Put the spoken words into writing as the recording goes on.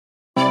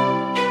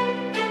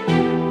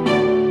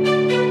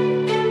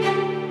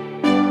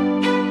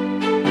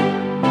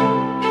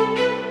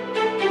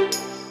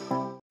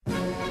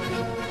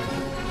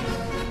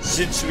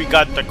Since we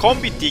got the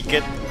combi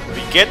ticket,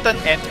 we get an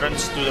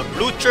entrance to the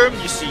Blucher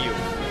Museum,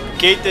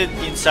 located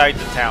inside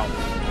the town.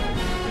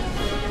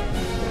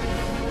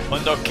 On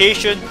the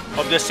occasion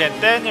of the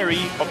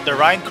centenary of the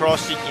Rhine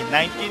crossing in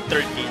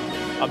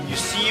 1913, a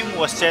museum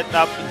was set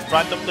up in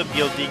front of the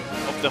building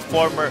of the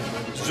former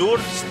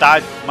Zur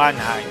Stadt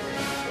Mannheim.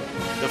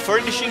 The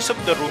furnishings of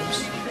the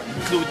rooms,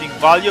 including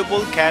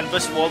valuable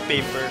canvas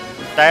wallpaper,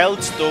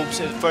 tiled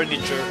stoves and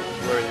furniture,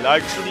 were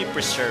largely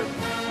preserved.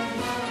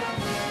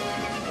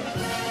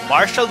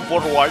 Marshal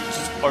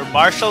Vorwärts, or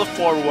Marshal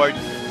Forward,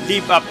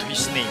 lived up to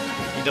his name.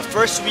 In the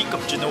first week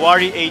of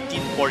January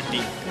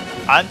 1814,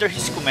 under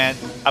his command,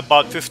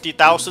 about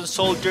 50,000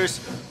 soldiers,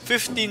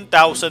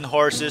 15,000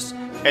 horses,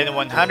 and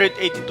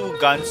 182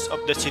 guns of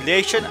the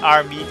Silesian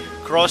army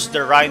crossed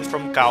the Rhine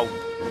from Kaub.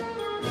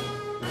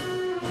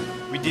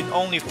 Within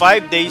only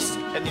 5 days,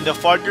 and in the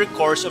further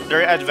course of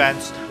their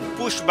advance,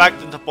 pushed back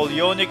the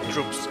Napoleonic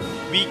troops,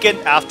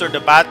 weakened after the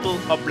Battle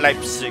of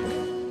Leipzig.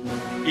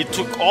 It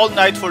took all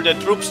night for the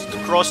troops to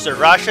cross the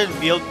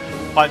Russian-built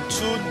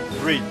pontoon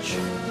bridge.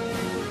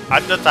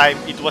 At the time,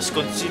 it was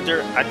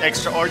considered an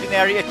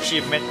extraordinary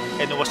achievement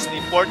and was an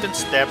important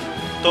step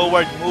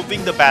toward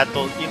moving the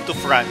battle into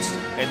France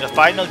and the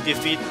final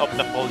defeat of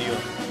Napoleon.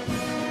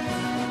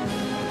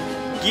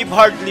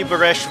 Gebhard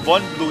Lieberecht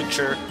von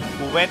Blucher,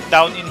 who went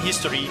down in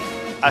history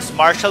as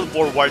Marshal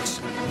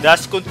Vorwärts,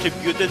 thus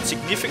contributed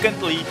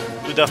significantly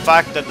to the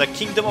fact that the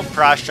Kingdom of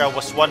Prussia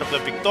was one of the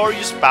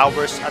victorious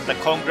powers at the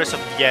Congress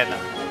of Vienna.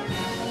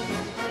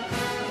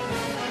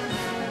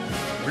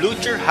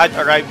 Blucher had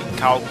arrived in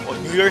Kaub on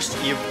New Year's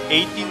Eve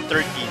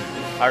 1813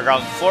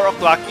 around 4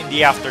 o'clock in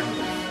the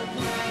afternoon,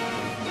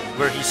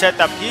 where he set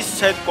up his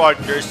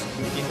headquarters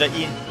in the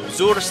inn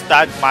Zur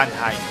Stadt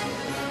Mannheim.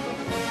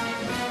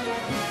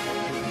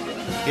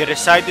 He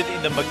resided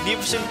in the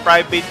magnificent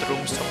private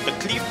rooms of the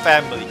Cliff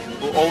family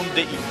who owned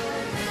the inn.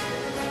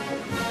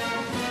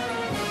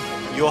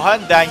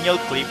 Johann Daniel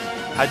Klipp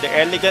had the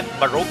elegant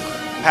Baroque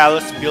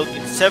palace built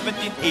in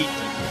 1780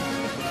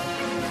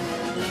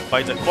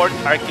 by the court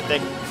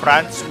architect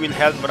Franz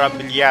Wilhelm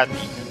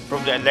Rabigliati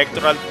from the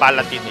Electoral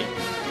Palatinate.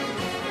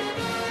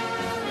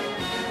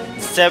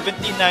 In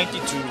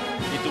 1792,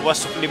 it was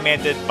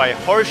supplemented by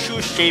a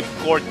horseshoe-shaped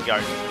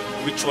courtyard,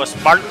 which was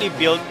partly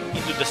built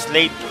into the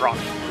slate rock.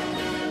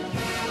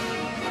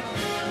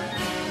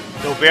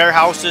 The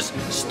warehouses,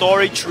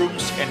 storage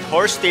rooms, and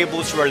horse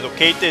stables were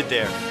located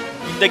there.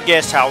 In the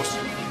guest house,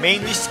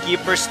 mainly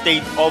skippers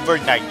stayed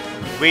overnight,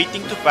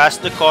 waiting to pass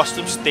the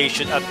customs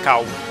station at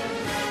Kaub.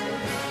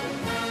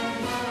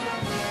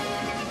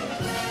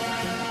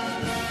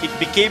 It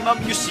became a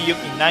museum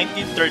in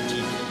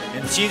 1913,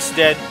 and since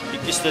then,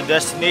 it is the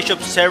destination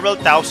of several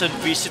thousand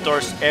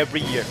visitors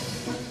every year.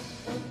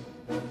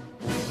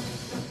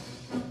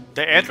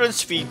 The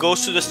entrance fee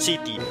goes to the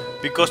city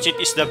because it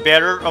is the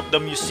bearer of the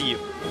museum.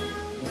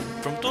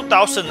 From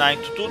 2009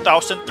 to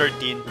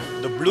 2013,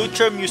 the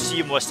Blucher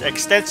Museum was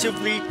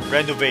extensively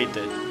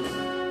renovated.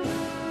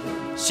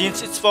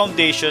 Since its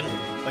foundation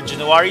on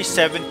January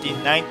 17,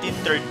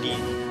 1913,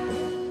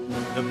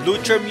 the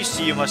Blucher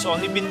Museum has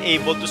only been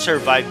able to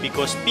survive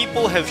because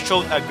people have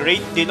shown a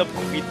great deal of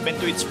commitment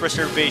to its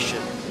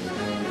preservation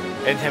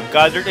and have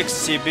gathered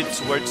exhibits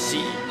worth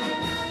seeing.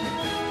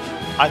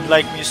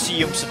 Unlike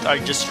museums that are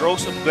just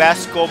rows of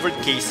glass-covered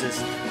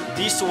cases,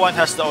 this one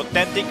has the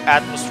authentic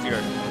atmosphere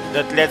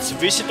that lets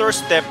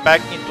visitors step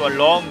back into a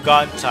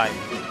long-gone time.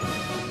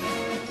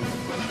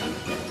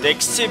 The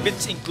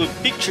exhibits include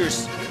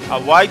pictures, a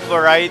wide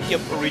variety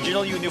of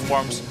original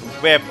uniforms,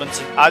 weapons,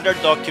 and other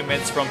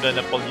documents from the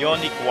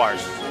Napoleonic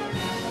Wars.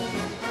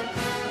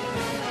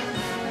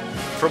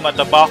 From a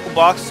tobacco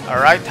box,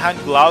 a right-hand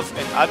glove,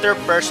 and other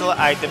personal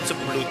items of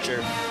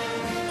Blucher.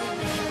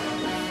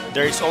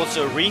 There is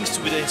also rings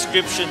with the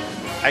inscription,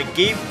 "I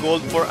gave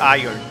gold for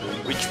iron,"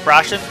 which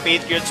Prussian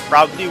patriots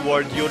proudly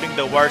wore during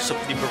the Wars of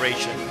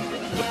Liberation.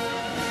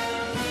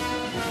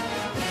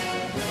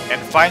 And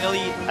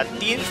finally, a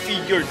tin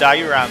figure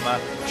diorama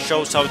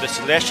shows how the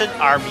Silesian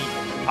army,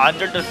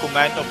 under the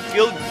command of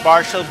Field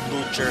Marshal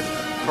Blucher,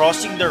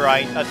 crossing the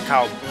Rhine at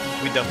Kaub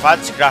with the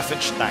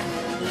Pfalzgrafenstein.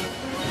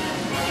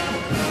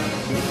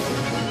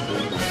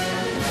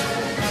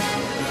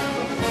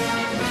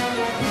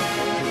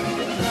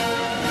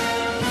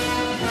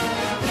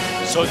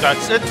 So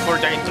that's it for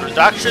the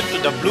introduction to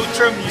the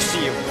Blucher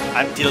Museum.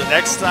 Until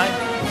next time,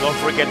 don't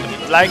forget to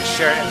hit like,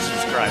 share, and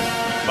subscribe.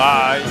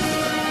 Bye!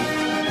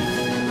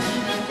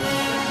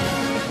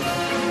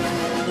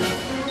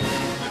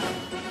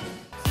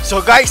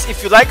 So guys,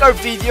 if you like our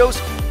videos,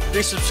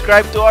 please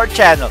subscribe to our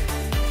channel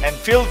and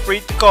feel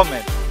free to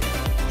comment.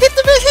 Hit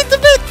the bell, hit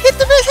the bell, hit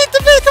the bell, hit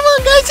the bell, come on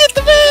guys, hit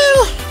the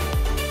bell!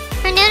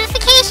 For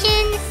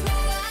notifications.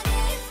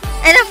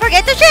 And don't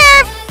forget to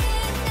share!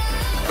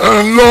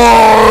 And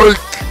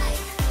like!